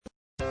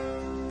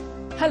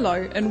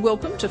Hello and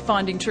welcome to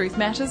Finding Truth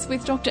Matters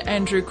with Dr.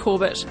 Andrew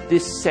Corbett.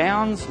 This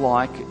sounds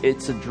like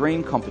it's a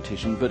dream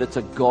competition, but it's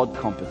a God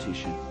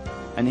competition.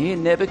 And here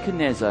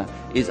Nebuchadnezzar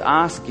is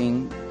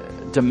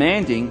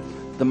demanding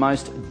the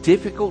most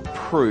difficult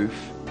proof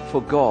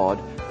for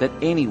God that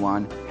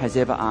anyone has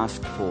ever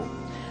asked for.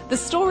 The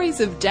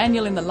stories of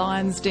Daniel in the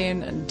lion's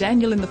den and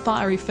Daniel in the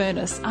fiery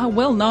furnace are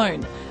well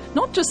known.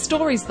 Not just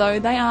stories though,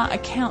 they are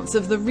accounts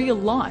of the real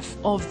life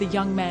of the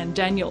young man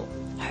Daniel.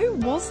 Who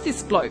was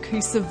this bloke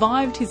who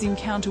survived his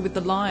encounter with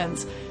the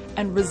lions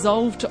and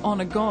resolved to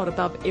honour God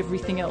above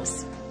everything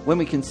else? When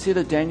we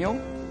consider Daniel,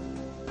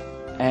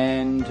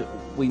 and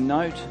we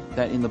note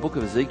that in the book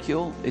of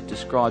Ezekiel, it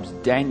describes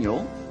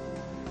Daniel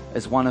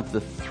as one of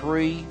the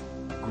three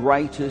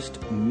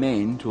greatest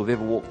men to have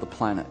ever walked the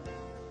planet.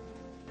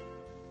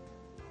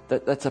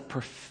 That's a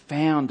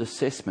profound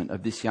assessment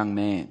of this young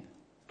man.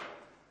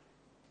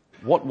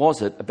 What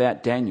was it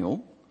about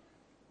Daniel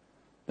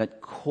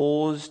that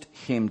caused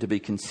him to be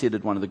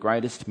considered one of the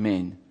greatest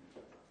men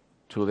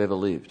to have ever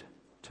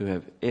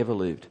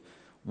lived?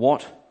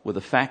 What were the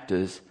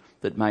factors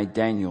that made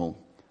Daniel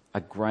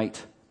a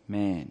great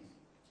man?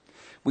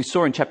 We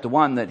saw in chapter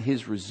 1 that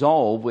his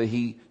resolve, where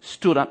he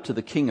stood up to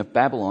the king of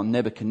Babylon,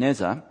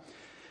 Nebuchadnezzar,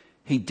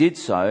 he did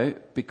so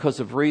because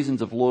of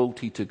reasons of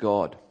loyalty to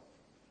God.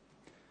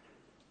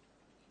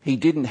 He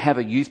didn't have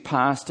a youth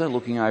pastor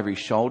looking over his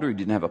shoulder. He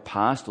didn't have a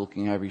pastor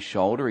looking over his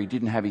shoulder. He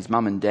didn't have his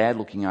mum and dad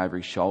looking over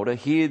his shoulder.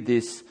 Here,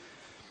 this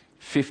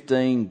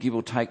 15, give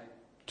or take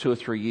 2 or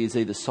 3 years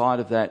either side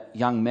of that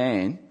young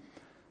man,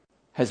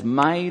 has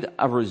made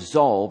a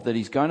resolve that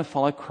he's going to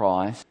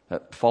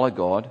follow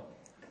God,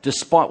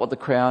 despite what the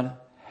crowd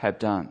have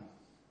done.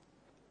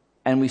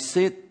 And we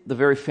see at the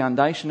very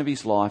foundation of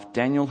his life,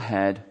 Daniel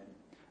had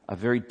a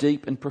very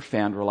deep and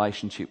profound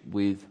relationship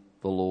with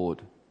the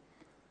Lord.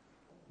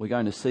 We're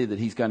going to see that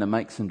he's going to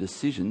make some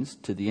decisions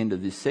to the end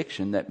of this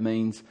section. That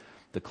means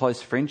the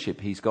close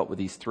friendship he's got with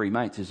his three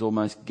mates is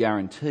almost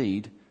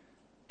guaranteed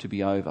to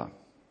be over.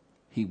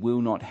 He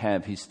will not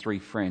have his three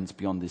friends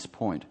beyond this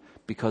point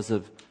because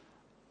of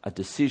a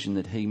decision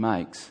that he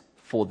makes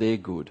for their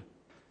good.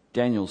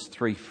 Daniel's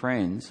three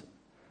friends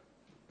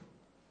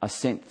are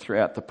sent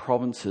throughout the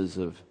provinces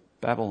of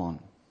Babylon.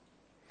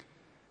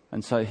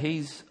 And so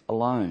he's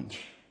alone.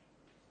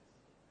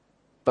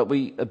 But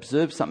we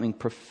observe something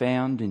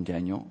profound in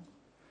Daniel.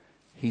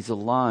 He's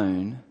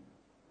alone,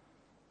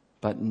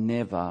 but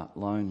never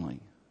lonely.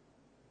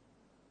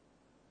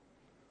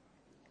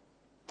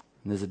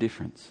 And there's a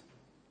difference.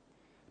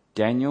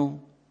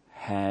 Daniel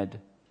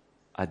had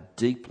a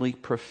deeply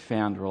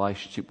profound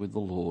relationship with the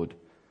Lord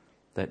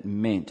that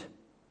meant,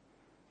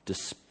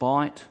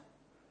 despite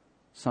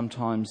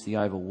sometimes the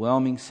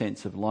overwhelming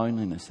sense of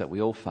loneliness that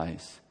we all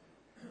face,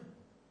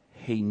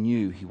 he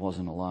knew he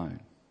wasn't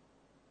alone.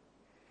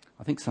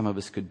 I think some of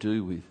us could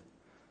do with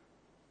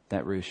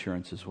that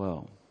reassurance as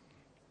well.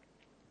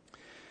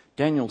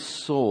 Daniel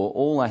saw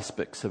all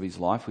aspects of his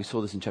life, we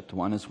saw this in chapter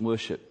 1, as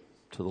worship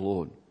to the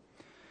Lord.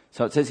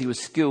 So it says he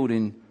was skilled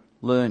in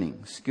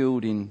learning,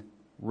 skilled in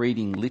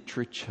reading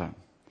literature.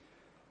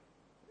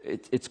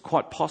 It's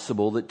quite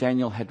possible that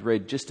Daniel had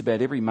read just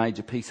about every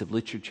major piece of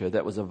literature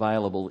that was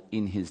available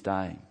in his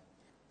day.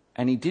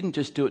 And he didn't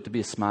just do it to be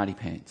a smarty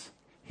pants.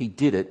 He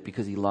did it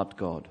because he loved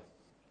God.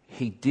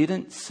 He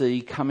didn't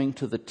see coming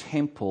to the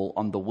temple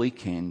on the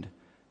weekend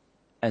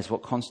as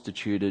what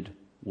constituted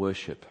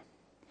worship.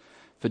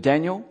 For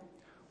Daniel,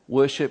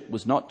 worship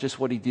was not just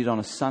what he did on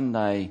a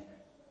Sunday,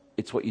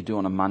 it's what you do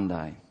on a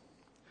Monday.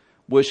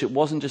 Worship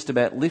wasn't just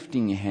about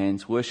lifting your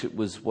hands, worship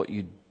was what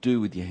you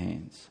do with your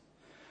hands.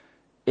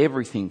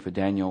 Everything for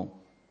Daniel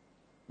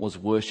was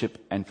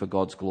worship and for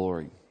God's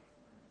glory.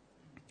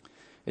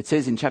 It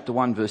says in chapter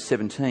 1 verse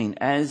 17,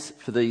 as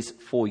for these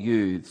four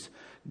youths,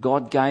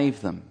 God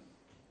gave them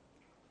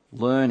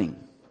learning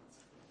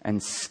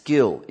and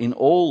skill in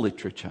all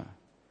literature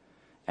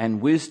and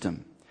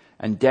wisdom,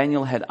 and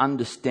Daniel had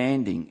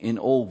understanding in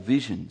all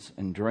visions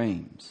and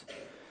dreams.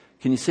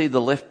 Can you see the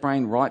left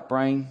brain, right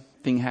brain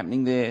thing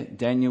happening there?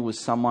 Daniel was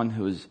someone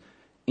who was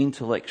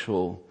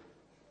intellectual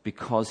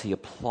because he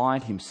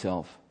applied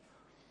himself,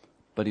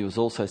 but he was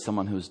also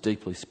someone who was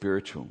deeply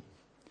spiritual.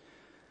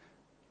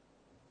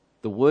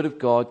 The Word of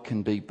God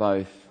can be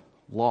both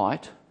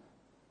light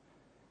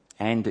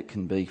and it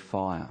can be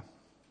fire.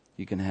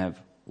 You can have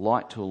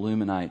light to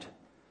illuminate,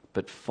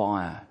 but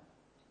fire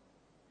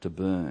to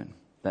burn,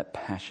 that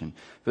passion.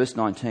 Verse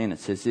 19, it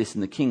says this,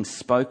 and the king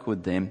spoke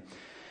with them,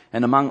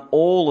 and among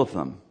all of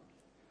them,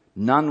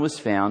 none was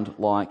found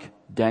like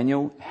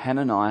Daniel,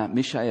 Hananiah,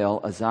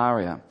 Mishael,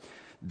 Azariah.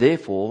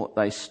 Therefore,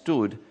 they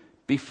stood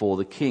before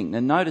the king.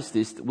 Now notice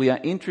this, we are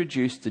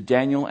introduced to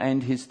Daniel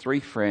and his three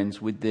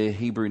friends with their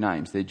Hebrew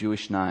names, their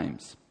Jewish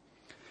names.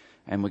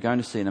 And we're going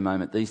to see in a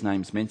moment these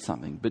names meant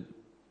something. But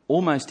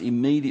almost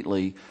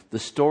immediately, the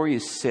story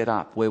is set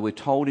up where we're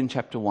told in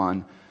chapter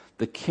 1,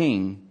 the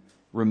king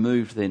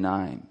removed their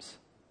names.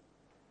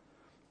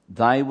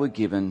 They were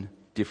given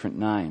different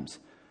names.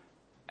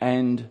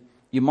 And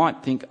you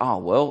might think,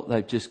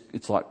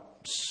 it's like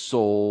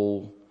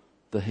Saul,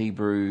 the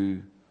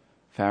Hebrew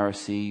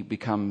Pharisee,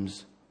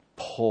 becomes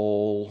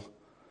Paul,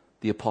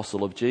 the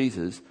apostle of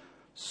Jesus.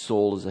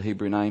 Saul is a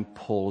Hebrew name,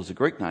 Paul is a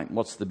Greek name.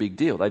 What's the big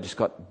deal? They just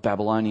got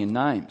Babylonian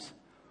names.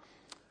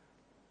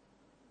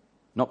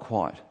 Not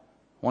quite.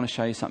 I want to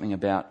show you something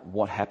about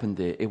what happened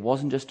there. It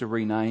wasn't just a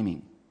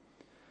renaming.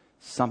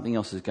 Something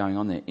else is going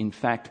on there. In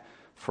fact,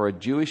 for a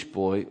Jewish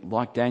boy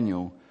like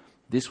Daniel,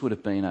 this would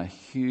have been a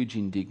huge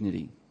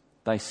indignity.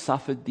 They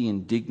suffered the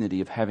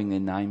indignity of having their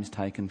names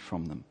taken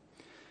from them.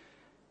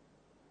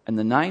 And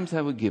the names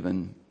they were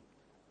given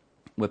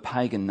were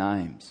pagan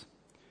names.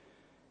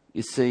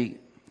 You see,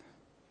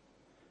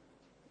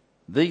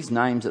 these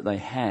names that they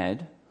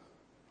had,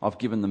 I've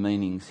given the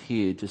meanings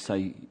here just so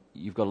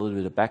you've got a little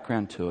bit of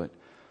background to it.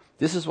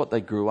 This is what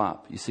they grew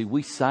up. You see,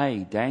 we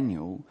say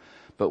Daniel,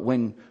 but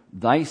when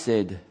they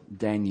said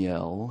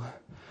Daniel,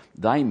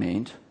 they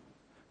meant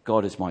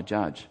God is my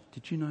judge.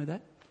 Did you know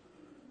that?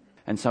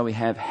 And so we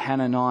have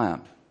Hananiah.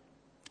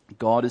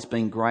 God has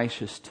been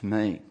gracious to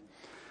me.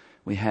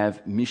 We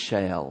have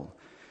Mishael,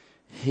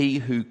 he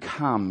who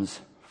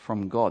comes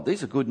from God.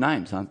 These are good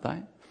names, aren't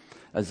they?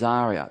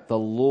 Azariah, the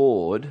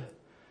Lord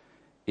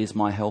is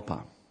my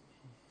helper.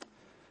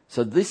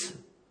 So this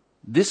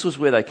was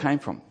where they came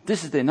from.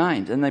 This is their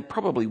names, and they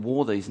probably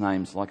wore these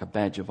names like a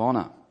badge of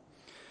honour.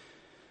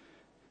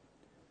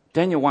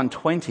 Daniel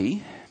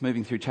 1:20,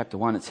 moving through chapter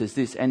 1, it says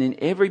this, "And in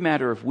every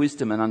matter of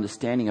wisdom and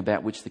understanding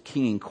about which the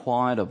king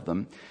inquired of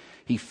them,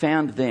 he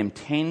found them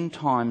 10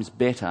 times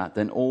better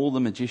than all the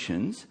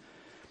magicians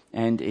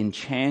and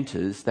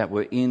enchanters that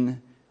were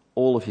in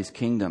all of his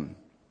kingdom."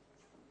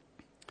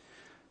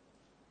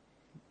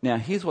 Now,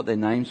 here's what their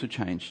names were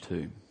changed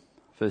to.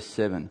 Verse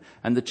 7,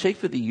 "And the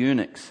chief of the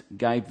eunuchs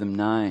gave them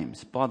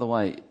names." By the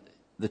way,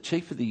 the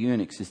chief of the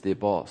eunuchs is their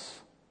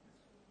boss.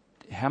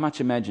 How much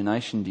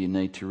imagination do you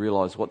need to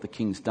realise what the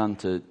king's done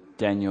to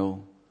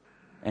Daniel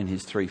and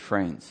his 3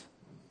 friends?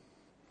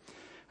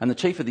 "And the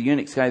chief of the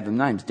eunuchs gave them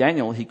names.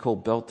 Daniel he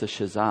called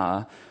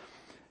Belteshazzar.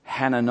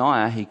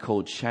 Hananiah he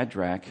called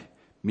Shadrach.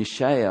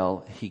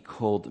 Mishael he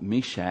called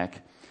Meshach.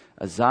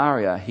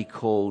 Azariah he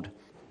called,"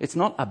 it's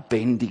not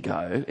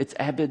Abednego, it's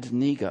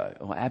Abednego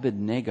or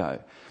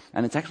Abednego.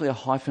 And it's actually a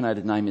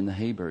hyphenated name in the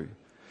Hebrew.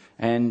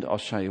 And I'll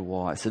show you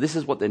why. So this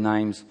is what their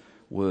names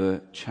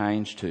were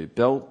changed to.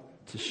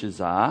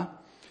 Belteshazzar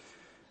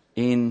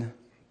in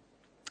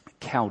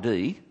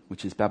Chaldee,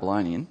 which is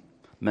Babylonian,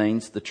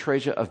 means the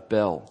treasure of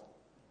Bel.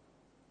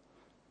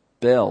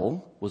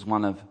 Bel was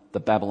one of the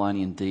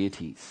Babylonian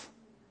deities.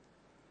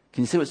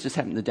 Can you see what's just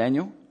happened to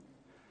Daniel?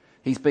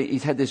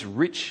 He's had this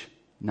rich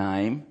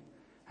name,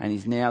 and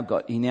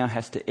he now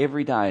has to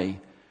every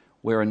day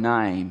wear a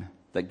name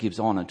that gives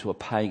honour to a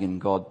pagan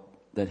god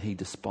that he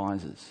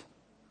despises.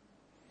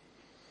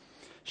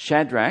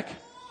 Shadrach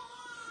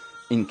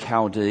in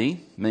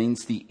Chaldee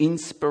means the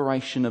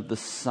inspiration of the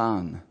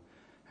sun,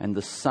 and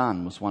the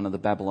sun was one of the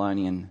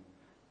Babylonian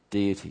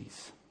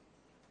deities.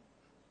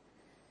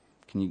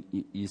 Can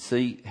you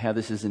see how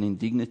this is an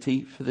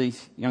indignity for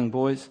these young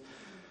boys?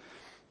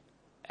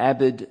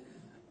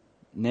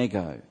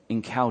 Abednego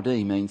in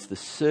Chaldee means the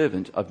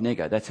servant of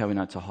Nego. That's how we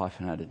know it's a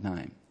hyphenated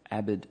name.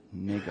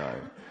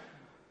 Abednego,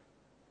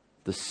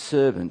 the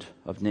servant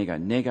of Nego.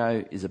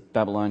 Nego is a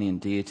Babylonian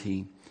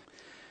deity.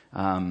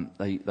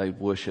 They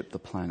worship the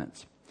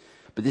planets.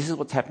 But this is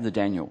what's happened to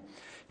Daniel.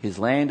 His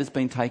land has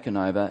been taken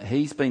over.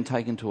 He's been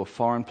taken to a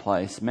foreign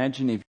place.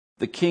 Imagine if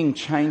the king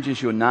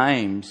changes your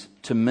names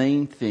to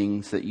mean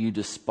things that you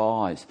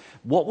despise.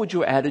 What would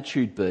your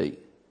attitude be?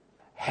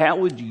 How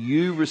would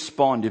you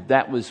respond if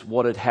that was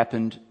what had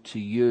happened to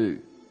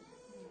you?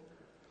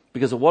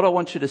 Because what I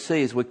want you to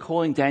see is we're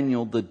calling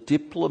Daniel the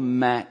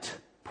diplomat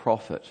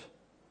prophet.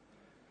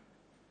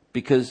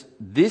 Because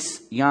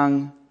this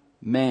young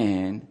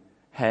man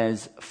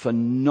has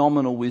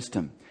phenomenal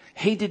wisdom.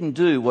 He didn't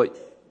do what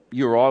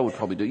you or I would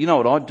probably do. You know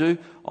what I'd do?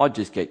 I'd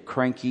just get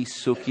cranky,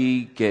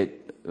 sooky,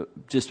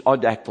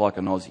 I'd act like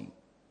an Aussie.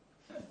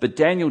 But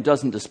Daniel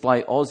doesn't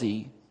display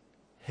Aussie.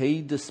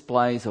 He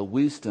displays a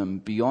wisdom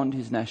beyond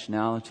his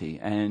nationality,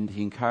 and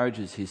he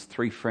encourages his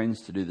 3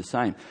 friends to do the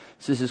same.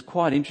 So this is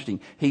quite interesting.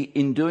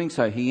 In doing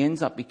so, he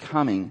ends up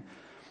becoming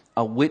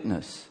a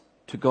witness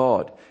to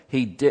God.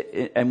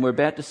 And we're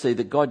about to see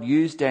that God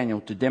used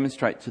Daniel to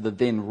demonstrate to the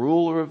then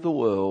ruler of the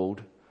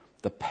world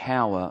the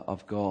power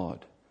of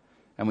God.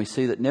 And we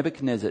see that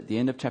Nebuchadnezzar at the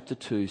end of chapter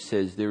 2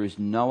 says there is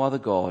no other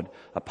God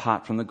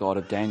apart from the God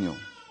of Daniel.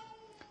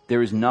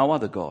 There is no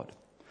other God.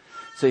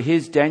 So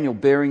here's Daniel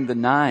bearing the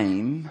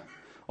name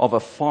of a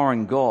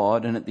foreign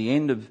god, and at the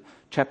end of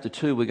chapter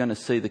 2 we're going to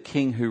see the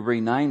king who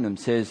renamed them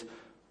says,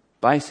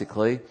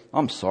 basically,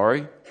 I'm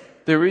sorry,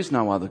 there is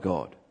no other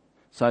God.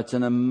 So it's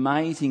an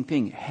amazing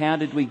thing. How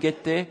did we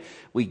get there?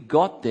 We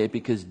got there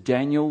because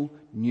Daniel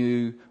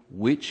knew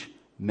which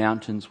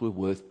mountains were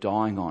worth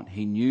dying on.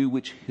 He knew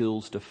which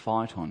hills to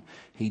fight on.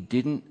 He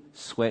didn't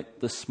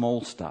sweat the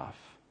small stuff.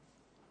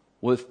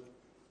 Worth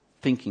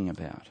thinking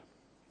about.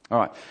 All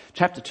right,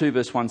 chapter 2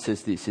 verse 1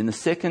 says this. In the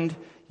 2nd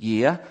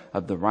year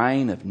of the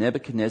reign of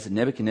Nebuchadnezzar,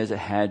 Nebuchadnezzar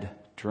had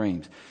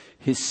dreams.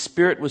 His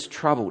spirit was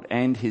troubled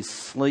and his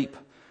sleep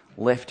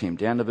left him.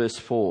 Down to verse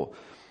 4.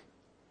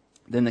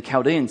 Then the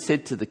Chaldeans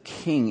said to the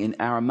king in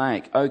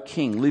Aramaic, "O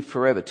king, live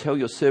forever. Tell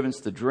your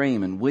servants the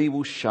dream, and we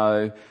will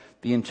show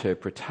the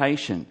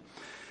interpretation."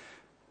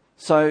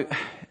 So,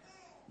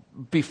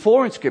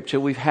 before in Scripture,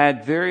 we've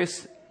had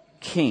various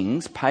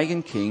kings,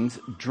 pagan kings,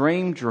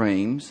 dream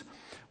dreams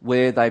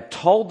where they've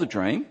told the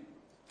dream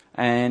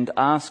and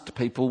asked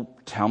people,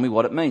 tell me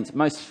what it means.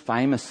 Most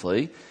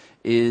famously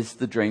is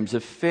the dreams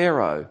of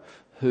Pharaoh,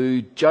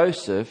 who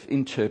Joseph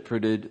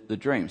interpreted the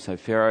dream. So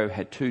Pharaoh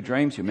had two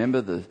dreams. You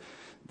remember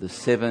the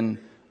 7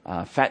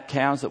 fat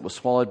cows that were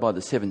swallowed by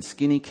the 7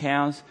 skinny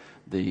cows,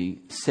 the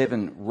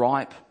 7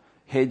 ripe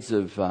heads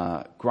of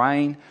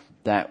grain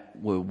that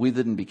were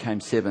withered and became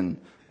 7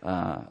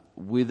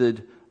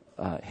 withered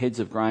heads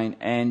of grain,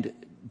 and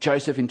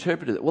Joseph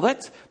interpreted it. Well,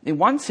 that's, in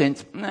one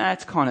sense,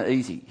 it's kind of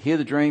easy. Hear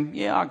the dream,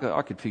 yeah,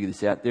 I could figure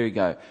this out, there you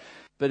go.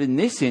 But in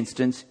this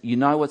instance, you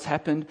know what's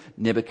happened?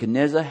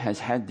 Nebuchadnezzar has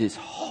had this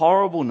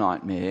horrible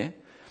nightmare,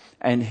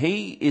 and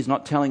he is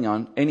not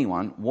telling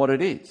anyone what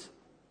it is.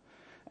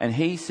 And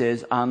he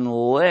says,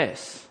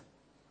 unless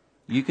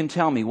you can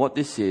tell me what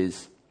this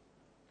is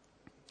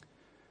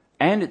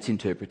and its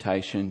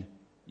interpretation,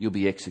 you'll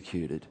be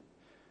executed.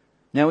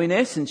 Now, in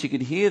essence, you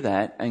could hear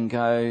that and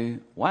go,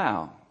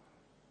 wow,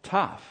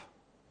 tough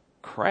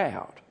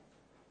crowd.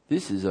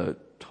 This is a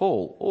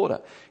tall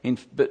order.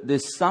 But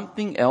there's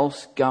something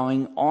else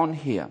going on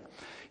here.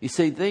 You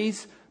see,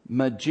 these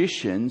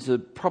magicians are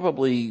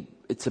probably,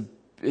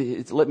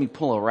 let me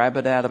pull a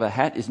rabbit out of a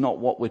hat, is not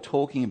what we're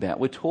talking about.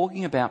 We're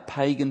talking about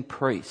pagan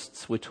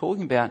priests. We're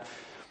talking about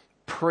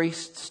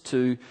priests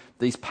to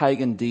these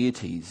pagan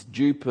deities,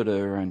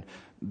 Jupiter and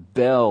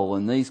Bel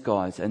and these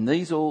guys. And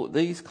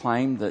these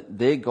claim that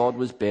their God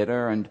was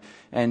better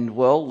and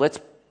well, let's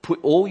put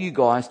all you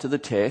guys to the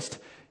test.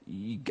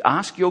 You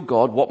ask your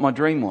God what my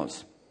dream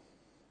was.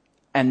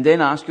 And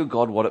then ask your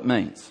God what it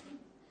means.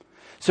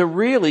 So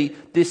really,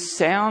 this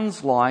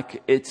sounds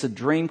like it's a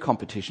dream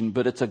competition,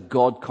 but it's a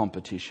God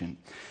competition.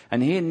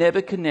 And here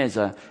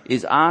Nebuchadnezzar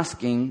is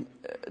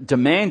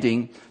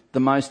demanding the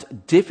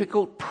most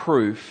difficult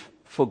proof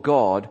for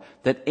God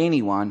that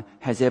anyone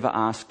has ever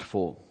asked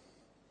for.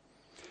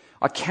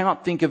 I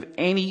cannot think of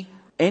any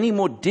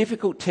more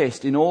difficult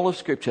test in all of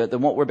Scripture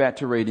than what we're about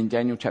to read in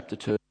Daniel chapter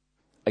 2.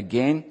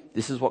 Again,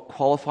 this is what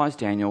qualifies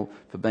Daniel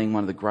for being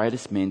one of the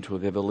greatest men to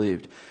have ever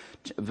lived.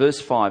 Verse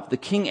 5, the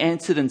king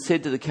answered and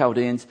said to the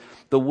Chaldeans,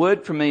 "The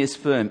word from me is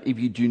firm. If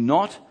you do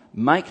not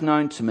make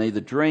known to me the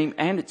dream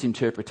and its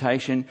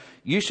interpretation,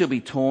 you shall be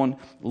torn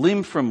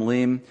limb from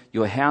limb.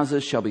 Your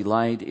houses shall be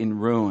laid in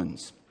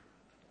ruins."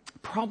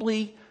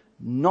 Probably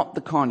not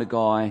the kind of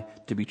guy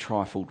to be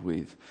trifled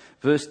with.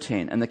 Verse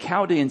 10, and the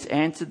Chaldeans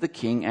answered the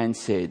king and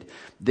said,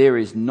 "There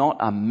is not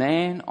a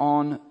man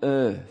on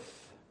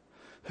earth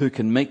who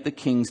can meet the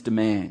king's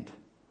demand."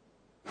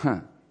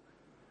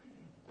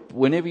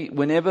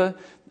 Whenever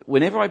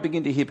I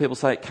begin to hear people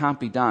say it can't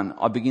be done,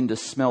 I begin to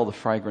smell the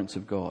fragrance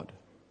of God.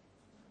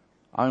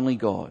 Only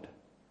God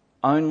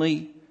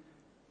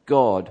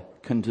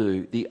can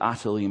do the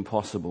utterly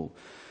impossible.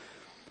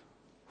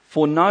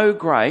 For no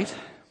great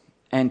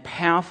and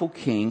powerful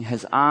king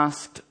has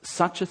asked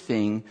such a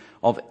thing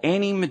of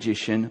any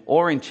magician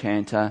or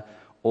enchanter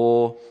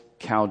or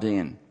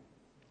Chaldean.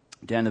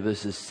 Down to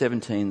verses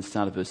 17,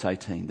 start of verse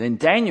 18. Then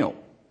Daniel,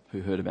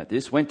 who heard about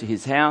this, went to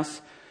his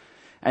house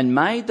and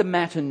made the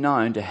matter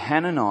known to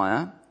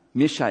Hananiah,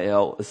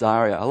 Mishael,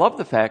 Azariah. I love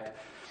the fact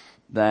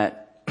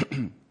that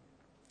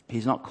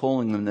he's not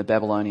calling them the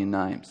Babylonian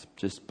names,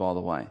 just by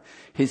the way.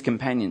 His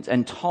companions,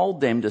 and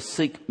told them to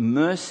seek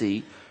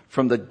mercy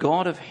from the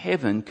God of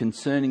heaven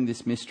concerning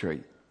this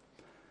mystery.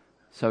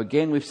 So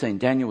again, we've seen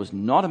Daniel was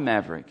not a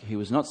maverick. He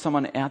was not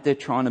someone out there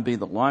trying to be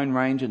the Lone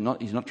Ranger.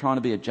 He's not trying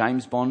to be a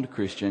James Bond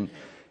Christian.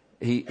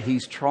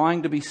 He's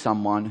trying to be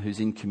someone who's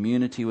in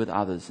community with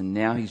others, and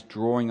now he's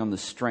drawing on the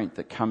strength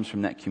that comes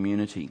from that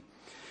community.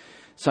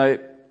 So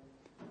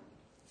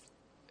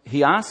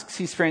he asks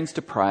his friends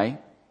to pray.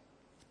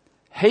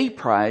 He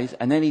prays,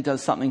 and then he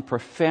does something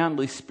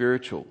profoundly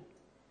spiritual.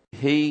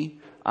 He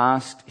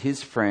asked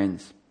his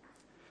friends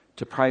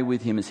to pray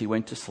with him as he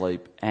went to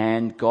sleep,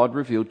 and God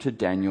revealed to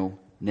Daniel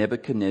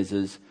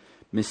Nebuchadnezzar's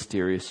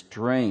mysterious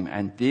dream.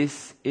 And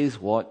this is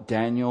what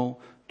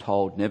Daniel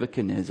told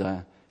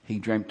Nebuchadnezzar he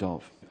dreamt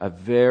of: a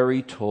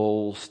very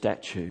tall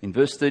statue. In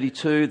verse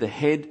 32, the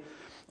head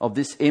of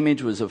this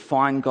image was of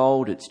fine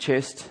gold, its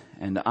chest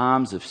and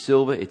arms of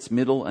silver, its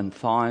middle and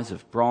thighs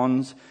of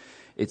bronze,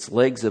 its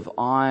legs of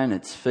iron,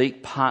 its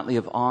feet partly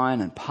of iron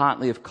and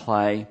partly of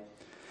clay.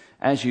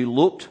 As you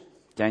looked,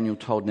 Daniel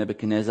told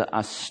Nebuchadnezzar,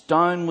 a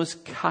stone was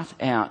cut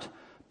out,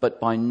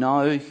 but by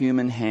no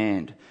human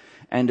hand,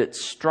 and it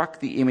struck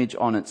the image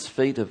on its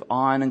feet of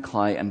iron and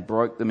clay and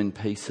broke them in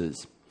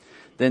pieces.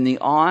 Then the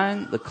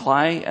iron, the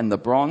clay and the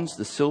bronze,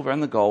 the silver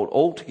and the gold,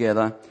 all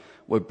together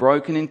were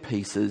broken in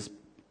pieces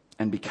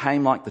and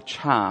became like the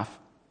chaff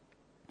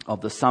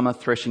of the summer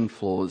threshing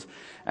floors,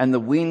 and the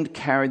wind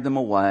carried them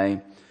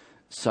away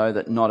so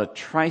that not a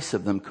trace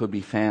of them could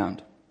be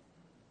found.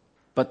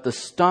 But the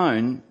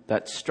stone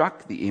that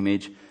struck the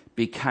image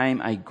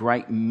became a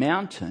great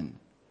mountain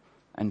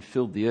and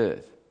filled the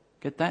earth.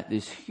 Get that?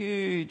 This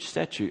huge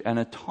statue and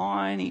a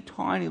tiny,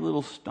 tiny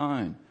little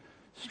stone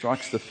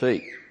strikes the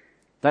feet.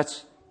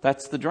 That's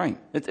the dream.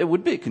 It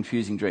would be a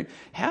confusing dream.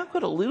 How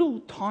could a little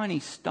tiny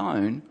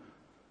stone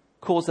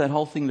cause that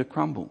whole thing to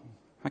crumble?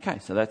 Okay,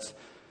 so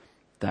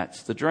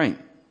that's the dream.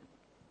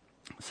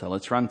 So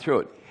let's run through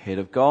it. Head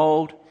of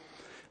gold.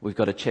 We've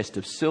got a chest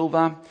of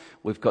silver.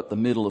 We've got the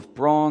middle of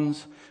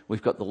bronze.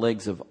 We've got the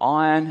legs of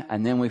iron.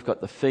 And then we've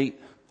got the feet,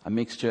 a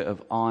mixture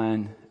of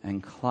iron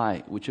and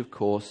clay, which of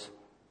course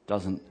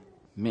doesn't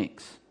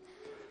mix.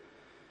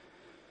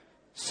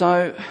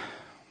 So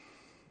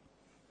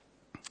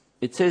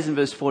it says in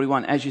verse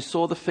 41, as you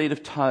saw the feet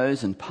of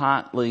toes and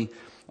partly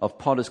of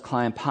potter's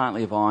clay and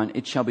partly of iron,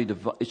 it shall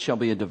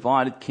be a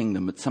divided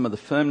kingdom, but some of the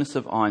firmness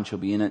of iron shall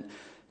be in it,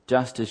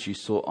 just as you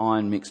saw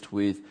iron mixed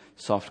with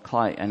soft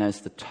clay. And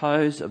as the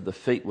toes of the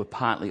feet were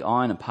partly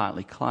iron and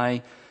partly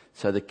clay,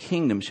 so the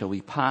kingdom shall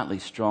be partly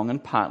strong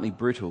and partly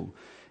brittle.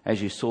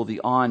 As you saw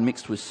the iron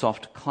mixed with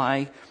soft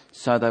clay,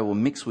 so they will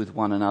mix with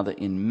one another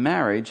in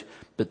marriage,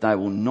 but they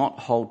will not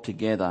hold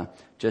together,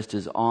 just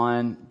as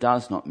iron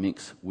does not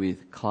mix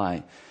with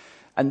clay.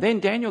 And then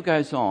Daniel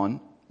goes on,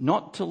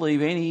 not to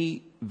leave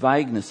any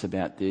vagueness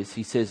about this.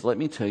 He says, let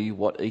me tell you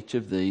what each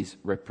of these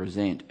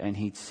represent. And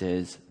he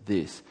says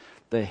this: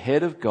 the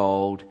head of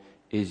gold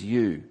is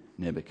you,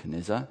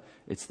 Nebuchadnezzar.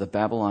 It's the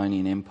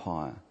Babylonian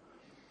Empire.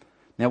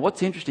 Now,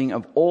 what's interesting,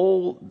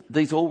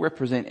 these all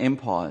represent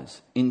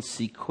empires in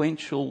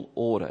sequential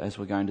order, as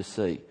we're going to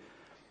see.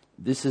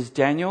 This is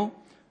Daniel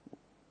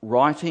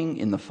writing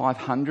in the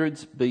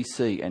 500s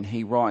BC, and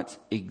he writes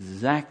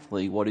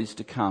exactly what is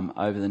to come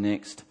over the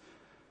next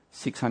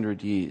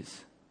 600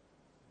 years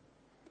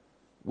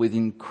with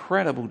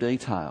incredible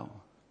detail,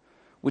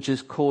 which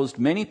has caused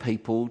many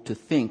people to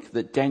think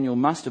that Daniel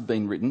must have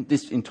been written,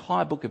 this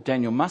entire book of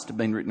Daniel must have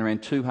been written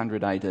around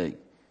 200 AD.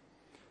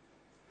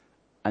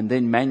 And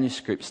then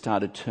manuscripts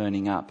started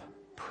turning up,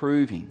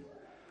 proving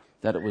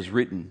that it was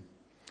written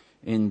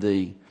in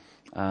the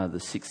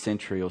 6th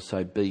century or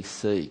so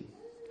BC.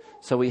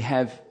 So we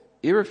have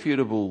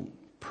irrefutable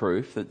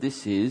proof that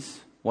this is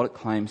what it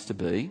claims to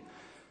be.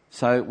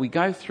 So we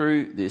go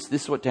through this.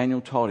 This is what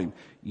Daniel told him.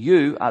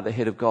 You are the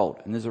head of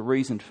gold. And there's a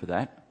reason for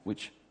that,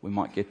 which we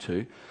might get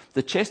to.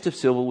 The chest of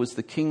silver was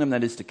the kingdom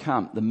that is to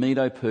come, the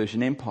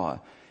Medo-Persian Empire.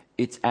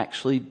 It's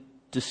actually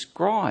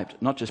described,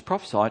 not just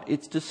prophesied,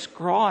 it's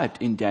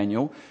described in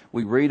Daniel.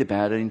 We read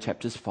about it in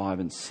chapters 5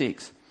 and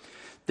 6.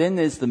 Then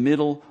there's the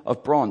middle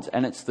of bronze,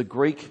 and it's the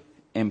Greek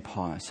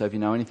Empire. So if you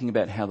know anything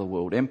about how the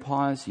world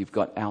empires, you've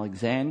got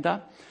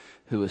Alexander,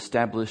 who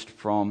established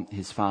from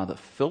his father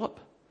Philip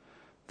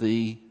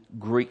the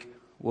Greek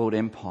world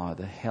empire,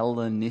 the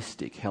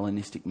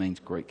Hellenistic means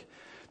Greek,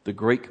 the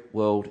Greek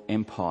world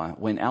empire.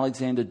 When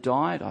Alexander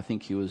died, I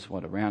think he was,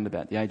 around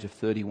about the age of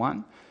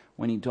 31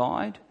 when he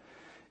died,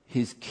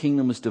 his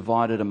kingdom was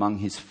divided among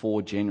his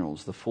 4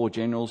 generals. The 4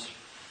 generals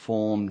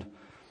formed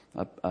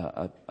a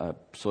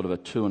sort of a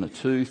 2 and a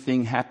 2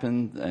 thing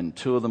happened, and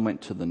 2 of them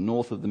went to the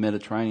north of the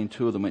Mediterranean,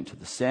 2 of them went to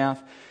the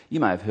south. You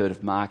may have heard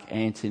of Mark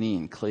Antony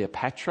and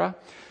Cleopatra.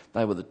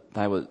 They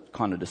were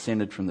kind of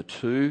descended from the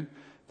 2.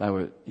 They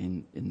were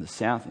in the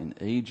south, in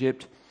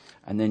Egypt.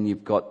 And then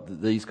you've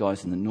got these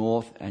guys in the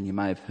north, and you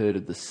may have heard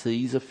of the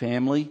Caesar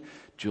family.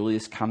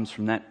 Julius comes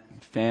from that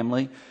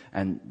family,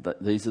 and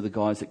these are the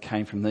guys that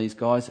came from these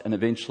guys. And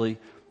eventually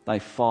they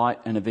fight,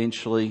 and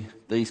eventually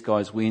these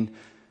guys win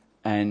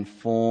and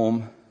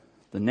form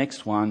the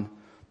next one,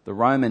 the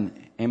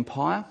Roman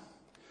Empire.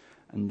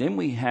 And then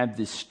we have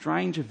this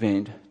strange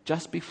event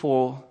just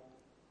before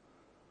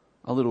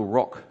a little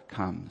rock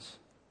comes.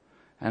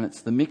 And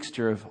it's the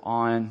mixture of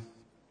iron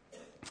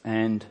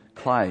and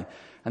clay.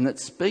 And that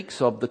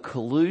speaks of the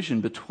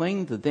collusion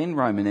between the then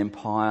Roman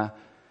Empire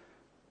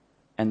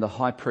and the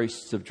high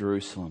priests of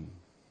Jerusalem.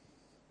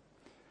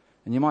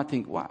 And you might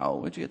think, wow,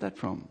 where'd you get that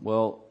from?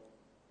 Well,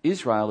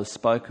 Israel is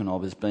spoken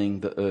of as being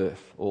the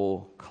earth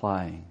or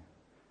clay.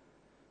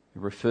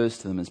 It refers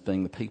to them as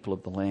being the people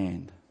of the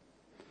land.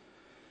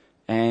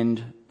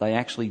 And they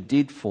actually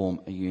did form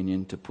a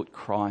union to put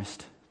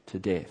Christ to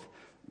death.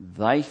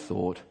 They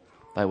thought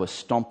they were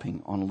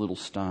stomping on a little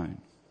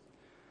stone.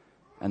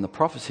 And the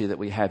prophecy that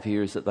we have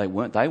here is that they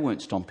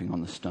weren't stomping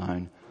on the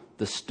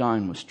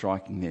stone was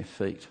striking their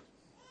feet.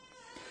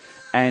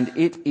 And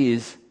it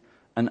is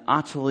an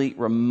utterly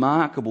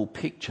remarkable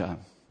picture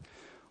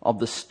of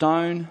the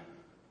stone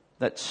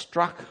that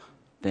struck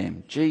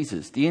them,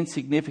 Jesus, the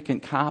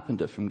insignificant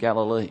carpenter from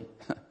Galilee,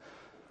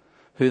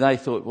 who they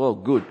thought, well,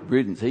 good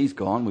riddance, he's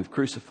gone, we've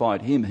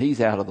crucified him,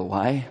 he's out of the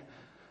way.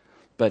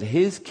 But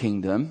his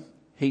kingdom,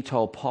 he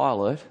told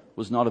Pilate,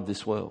 was not of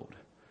this world.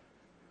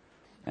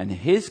 And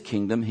his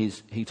kingdom,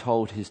 he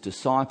told his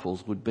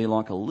disciples, would be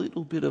like a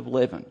little bit of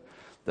leaven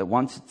that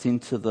once it's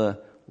into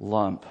the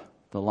lump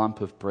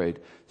of bread,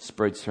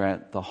 spreads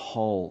throughout the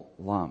whole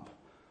lump.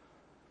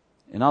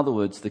 In other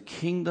words, the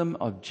kingdom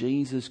of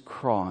Jesus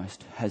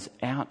Christ has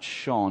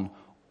outshone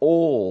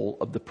all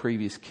of the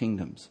previous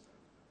kingdoms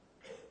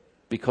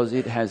because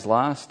it has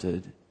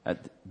lasted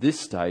at this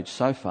stage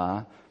so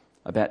far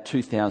about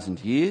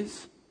 2,000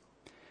 years.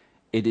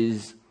 It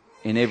is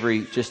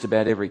in just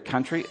about every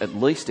country, at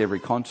least every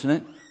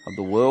continent of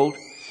the world,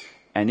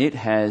 and it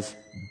has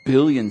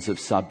billions of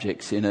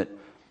subjects in it,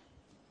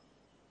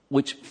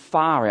 which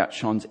far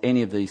outshines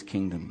any of these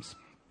kingdoms.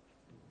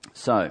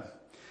 So,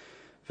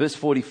 verse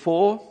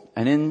 44,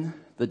 and in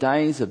the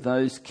days of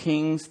those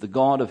kings, the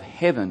God of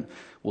heaven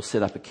will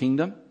set up a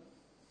kingdom,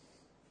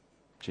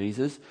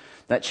 Jesus,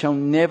 that shall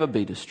never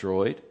be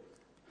destroyed,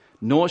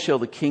 nor shall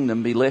the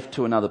kingdom be left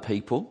to another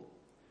people.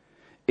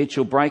 It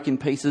shall break in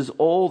pieces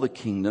all the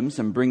kingdoms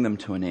and bring them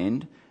to an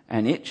end,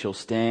 and it shall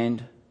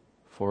stand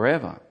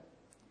forever.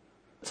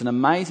 It's an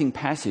amazing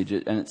passage,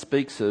 and it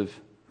speaks of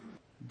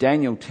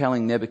Daniel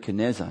telling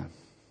Nebuchadnezzar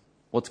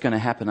what's going to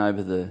happen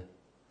over the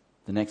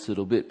next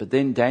little bit. But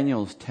then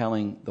Daniel's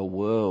telling the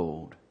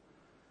world.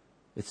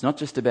 It's not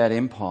just about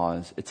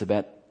empires, it's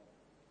about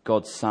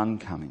God's Son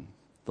coming,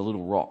 the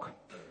little rock.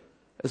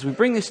 As we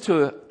bring this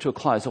to a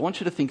close, I want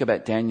you to think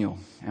about Daniel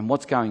and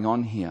what's going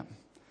on here.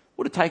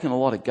 Would have taken a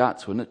lot of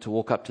guts, wouldn't it, to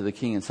walk up to the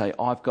king and say,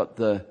 I've got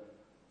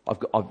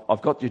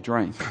your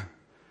dream.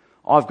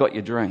 I've got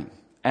your dream,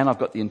 and I've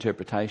got the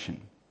interpretation.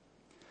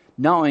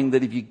 Knowing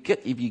that if you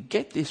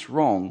get this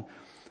wrong,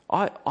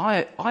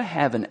 I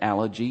have an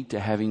allergy to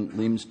having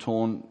limbs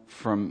torn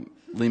from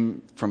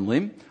limb.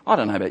 I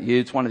don't know about you,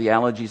 it's one of the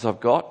allergies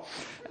I've got.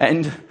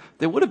 And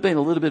there would have been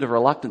a little bit of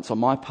reluctance on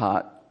my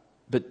part,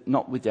 but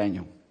not with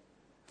Daniel.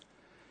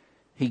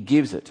 He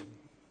gives it.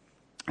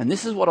 And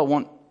this is what I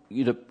want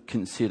you to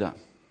consider.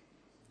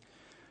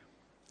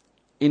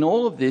 In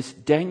all of this,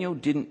 Daniel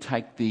didn't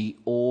take the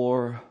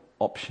or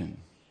option.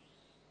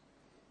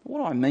 What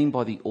do I mean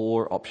by the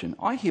or option?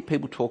 I hear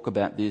people talk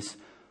about this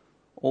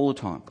all the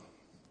time.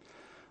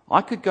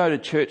 I could go to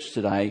church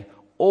today,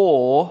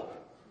 or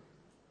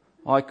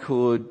I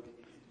could...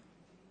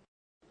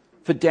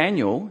 For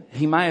Daniel,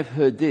 he may have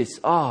heard this,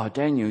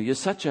 Daniel, you're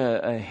such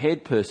a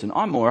head person.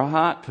 I'm more a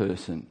heart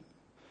person.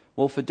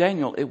 Well, for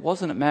Daniel, it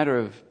wasn't a matter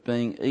of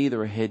being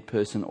either a head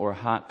person or a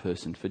heart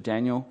person. For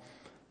Daniel,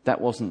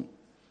 that wasn't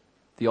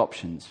the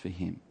options for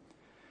him.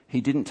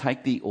 He didn't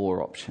take the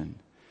or option.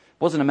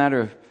 It wasn't a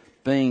matter of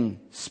being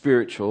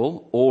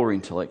spiritual or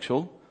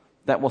intellectual.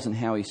 That wasn't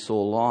how he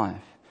saw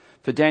life.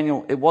 For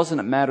Daniel, it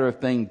wasn't a matter of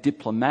being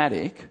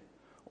diplomatic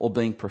or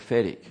being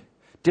prophetic.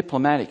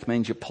 Diplomatic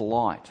means you're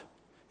polite.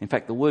 In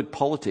fact, the word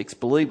politics,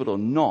 believe it or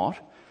not,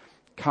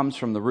 comes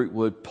from the root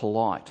word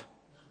polite.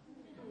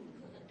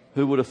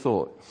 Who would have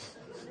thought?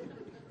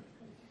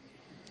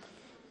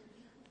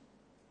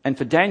 And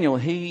for Daniel,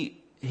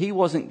 he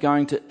wasn't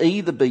going to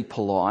either be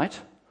polite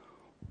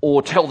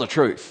or tell the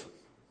truth.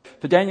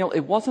 For Daniel,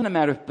 it wasn't a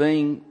matter of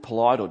being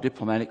polite or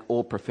diplomatic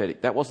or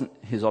prophetic. That wasn't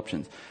his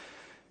options.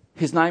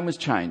 His name was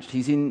changed.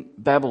 He's in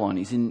Babylon.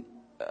 He's in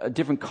a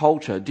different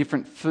culture,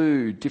 different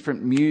food,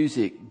 different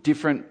music,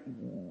 different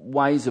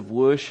ways of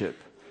worship.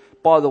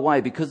 By the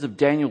way, because of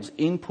Daniel's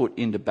input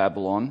into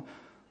Babylon,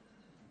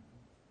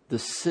 the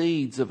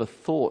seeds of a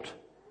thought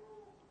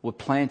were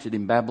planted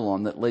in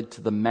Babylon that led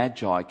to the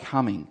Magi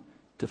coming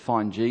to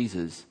find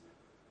Jesus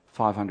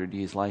 500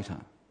 years later.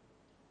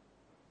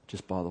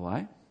 Just by the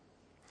way.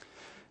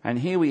 And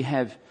here we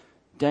have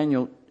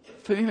Daniel.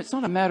 For him, it's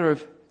not a matter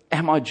of,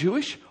 am I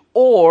Jewish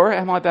or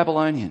am I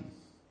Babylonian?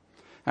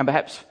 And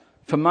perhaps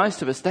for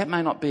most of us, that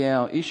may not be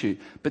our issue.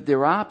 But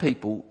there are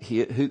people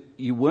here who,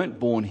 you weren't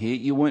born here,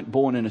 you weren't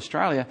born in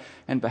Australia,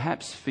 and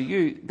perhaps for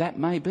you, that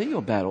may be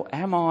your battle.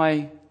 Am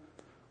I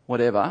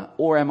whatever,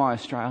 or am I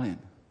Australian?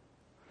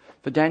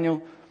 For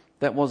Daniel,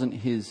 that wasn't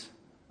his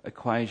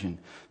equation.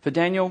 For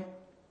Daniel,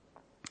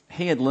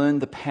 he had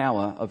learned the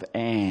power of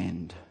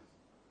and.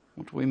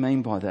 What do we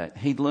mean by that?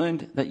 He'd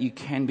learned that you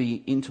can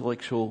be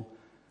intellectual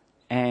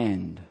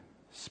and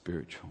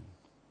spiritual.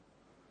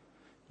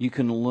 You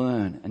can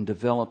learn and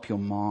develop your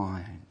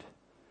mind,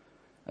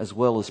 as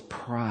well as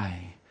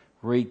pray,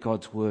 read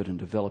God's word and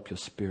develop your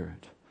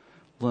spirit.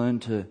 Learn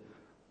to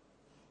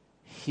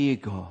hear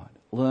God.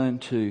 Learn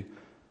to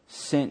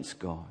sense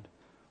God.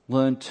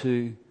 Learn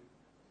to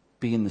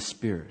be in the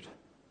Spirit,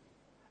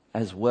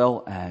 as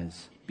well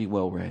as be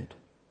well read.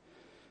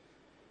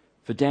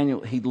 For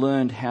Daniel, he'd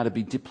learned how to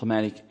be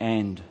diplomatic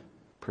and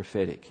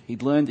prophetic.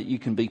 He'd learned that you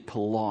can be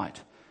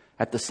polite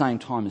at the same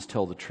time as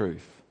tell the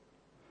truth.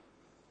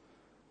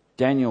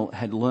 Daniel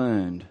had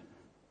learned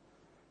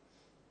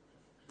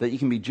that you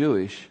can be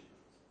Jewish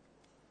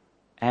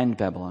and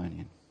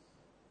Babylonian.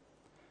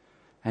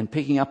 And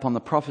picking up on the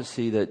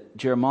prophecy that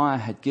Jeremiah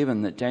had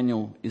given, that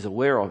Daniel is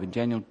aware of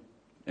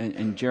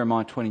in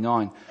Jeremiah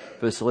 29,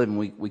 verse 11,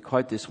 we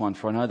quote this one,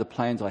 "For I know the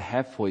plans I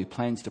have for you,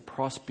 plans to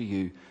prosper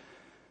you."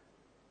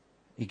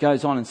 He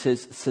goes on and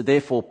says, "So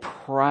therefore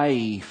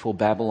pray for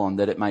Babylon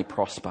that it may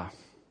prosper."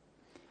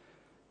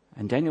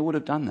 And Daniel would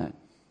have done that.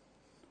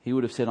 He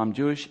would have said, I'm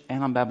Jewish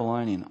and I'm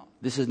Babylonian.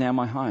 This is now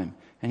my home.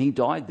 And he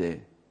died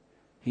there.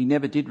 He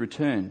never did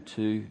return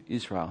to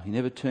Israel. He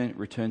never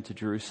returned to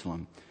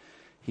Jerusalem.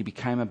 He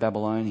became a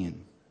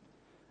Babylonian.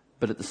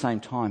 But at the same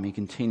time, he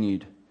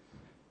continued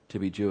to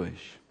be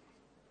Jewish.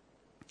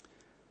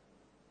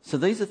 So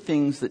these are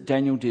things that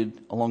Daniel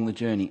did along the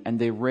journey, and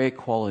they're rare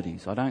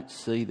qualities. I don't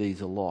see these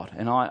a lot.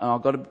 And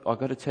I've got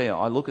to tell you,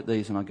 I look at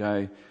these and I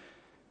go,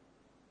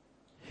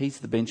 he's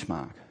the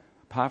benchmark.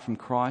 Apart from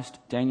Christ,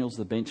 Daniel's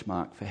the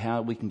benchmark for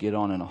how we can get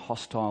on in a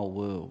hostile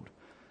world.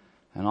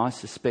 And I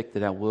suspect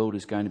that our world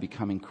is going to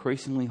become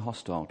increasingly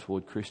hostile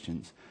toward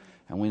Christians,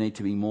 and we need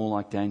to be more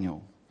like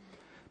Daniel.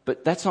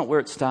 But that's not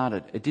where it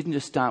started. It didn't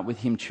just start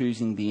with him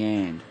choosing the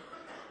and.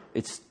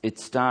 It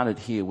started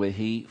here where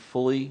he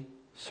fully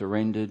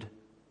surrendered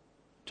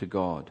to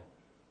God.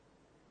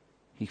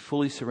 He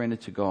fully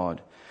surrendered to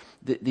God.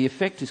 The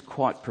effect is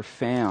quite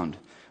profound.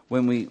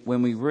 When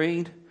we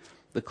read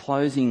the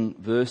closing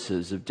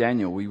verses of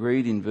Daniel, we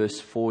read in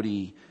verse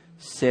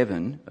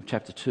 47 of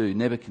chapter 2,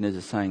 Nebuchadnezzar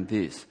saying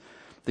this: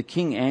 "The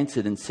king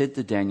answered and said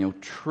to Daniel,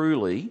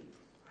 'Truly,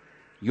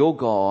 your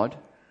God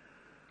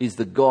is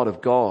the God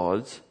of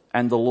gods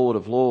and the Lord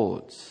of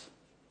lords.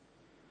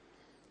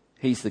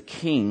 He's the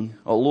King,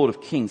 or Lord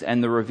of kings,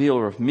 and the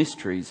revealer of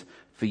mysteries,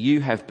 for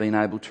you have been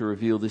able to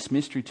reveal this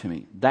mystery to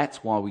me.'"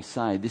 That's why we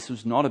say this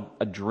was not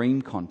a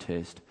dream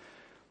contest.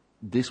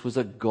 This was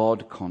a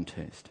God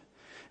contest.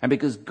 And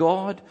because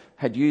God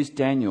had used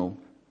Daniel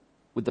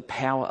with the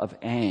power of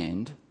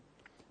and,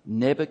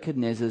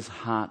 Nebuchadnezzar's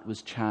heart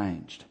was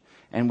changed.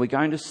 And we're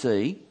going to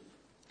see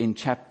in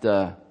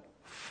chapter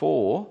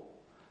 4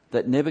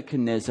 that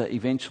Nebuchadnezzar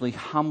eventually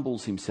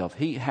humbles himself.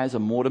 He has a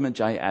Mortimer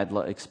J.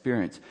 Adler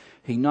experience.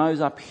 He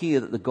knows up here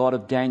that the God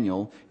of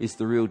Daniel is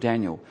the real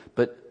Daniel,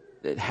 but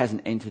it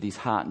hasn't entered his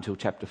heart until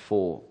chapter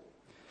 4.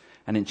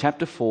 And in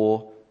chapter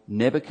 4,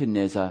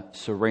 Nebuchadnezzar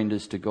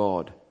surrenders to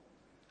God.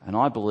 And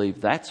I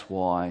believe that's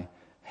why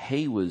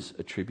he was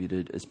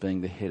attributed as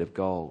being the head of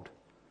gold,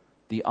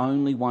 the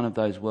only one of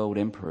those world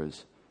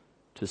emperors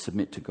to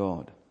submit to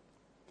God.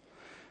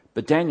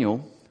 But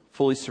Daniel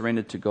fully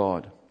surrendered to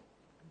God.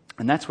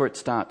 And that's where it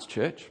starts,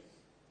 church.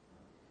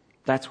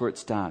 That's where it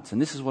starts.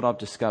 And this is what I've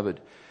discovered.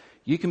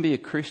 You can be a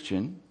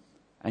Christian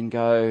and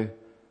go,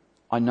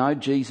 I know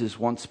Jesus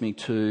wants me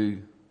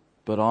to,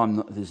 but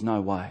there's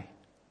no way.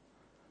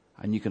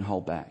 And you can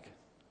hold back.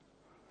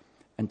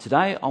 And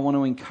today I want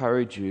to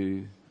encourage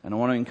you, and I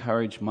want to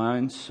encourage my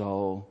own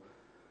soul,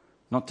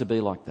 not to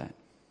be like that,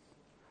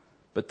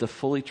 but to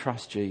fully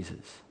trust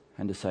Jesus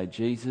and to say,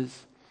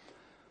 Jesus,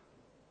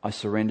 I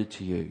surrender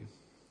to you.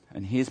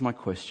 And here's my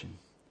question.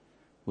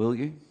 Will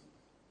you?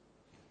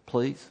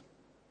 Please?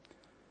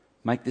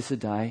 Make this a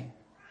day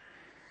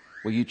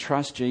where you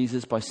trust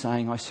Jesus by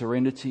saying, I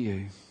surrender to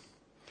you.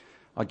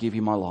 I give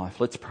you my life.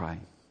 Let's pray.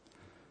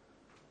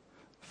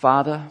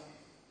 Father,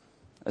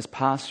 as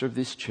pastor of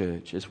this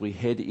church, as we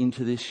head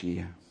into this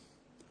year,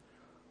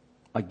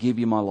 I give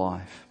you my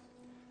life.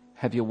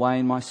 Have your way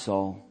in my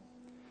soul.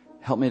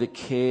 Help me to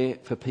care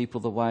for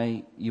people the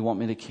way you want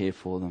me to care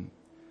for them.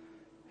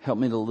 Help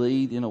me to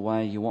lead in a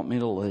way you want me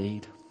to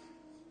lead.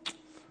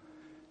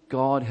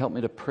 God, help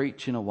me to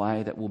preach in a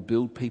way that will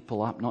build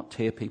people up, not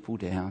tear people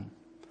down.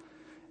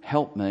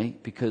 Help me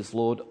because,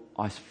 Lord,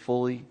 I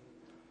fully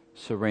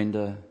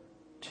surrender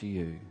to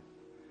you.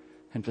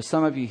 And for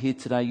some of you here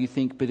today, you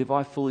think, but if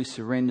I fully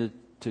surrender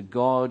to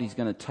God, He's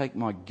going to take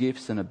my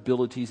gifts and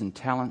abilities and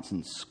talents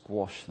and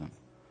squash them.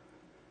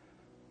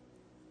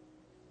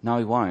 No,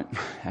 He won't,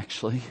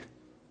 actually.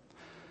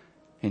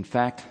 In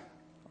fact,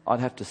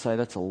 I'd have to say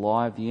that's a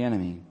lie of the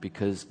enemy,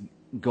 because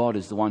God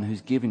is the one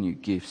who's given you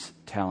gifts,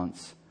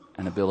 talents,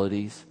 and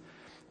abilities.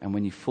 And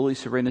when you fully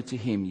surrender to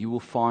Him, you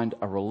will find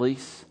a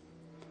release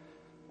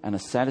and a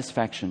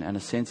satisfaction and a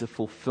sense of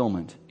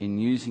fulfillment in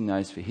using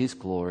those for His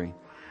glory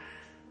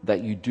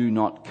that you do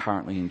not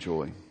currently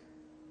enjoy.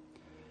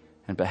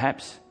 And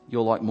perhaps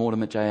you're like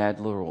Mortimer J.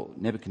 Adler or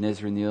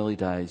Nebuchadnezzar in the early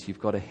days. You've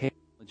got a head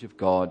knowledge of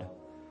God,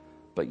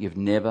 but you've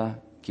never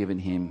given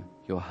Him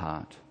your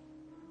heart.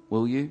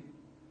 Will you?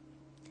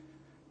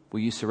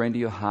 Will you surrender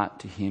your heart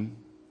to Him?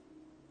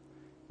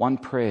 One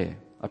prayer,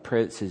 a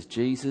prayer that says,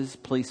 Jesus,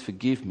 please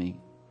forgive me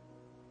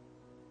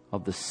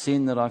of the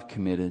sin that I've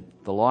committed,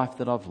 the life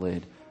that I've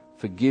led.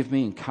 Forgive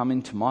me and come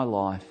into my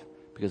life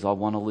because I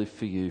want to live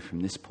for you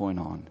from this point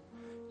on.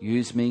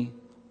 Use me,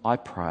 I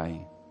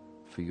pray,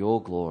 for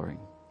your glory.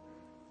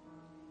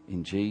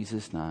 In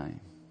Jesus' name,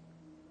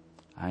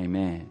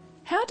 amen.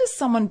 How does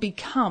someone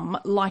become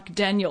like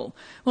Daniel?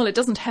 Well, it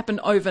doesn't happen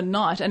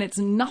overnight, and it's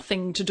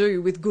nothing to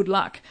do with good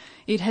luck.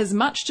 It has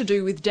much to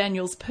do with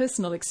Daniel's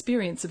personal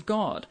experience of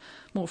God.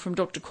 More from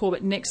Dr.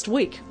 Corbett next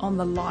week on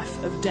the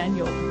life of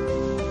Daniel.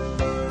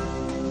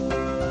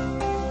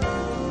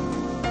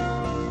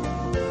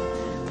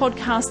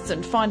 Podcasts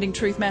and Finding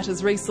Truth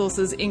Matters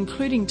resources,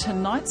 including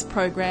tonight's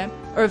program,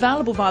 are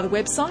available via the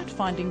website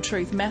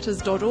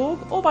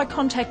findingtruthmatters.org or by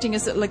contacting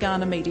us at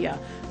Legana Media,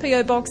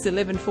 PO Box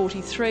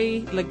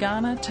 1143,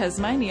 Legana,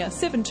 Tasmania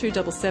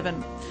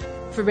 7277.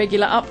 For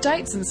regular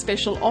updates and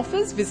special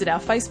offers, visit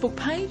our Facebook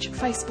page,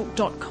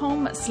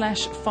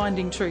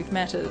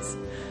 facebook.com/findingtruthmatters.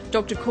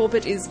 Dr.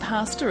 Corbett is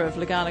pastor of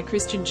Legana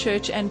Christian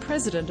Church and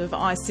president of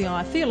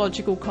ICI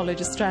Theological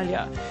College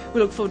Australia. We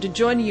look forward to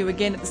joining you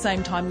again at the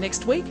same time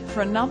next week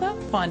for another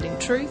Finding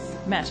Truth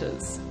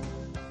Matters.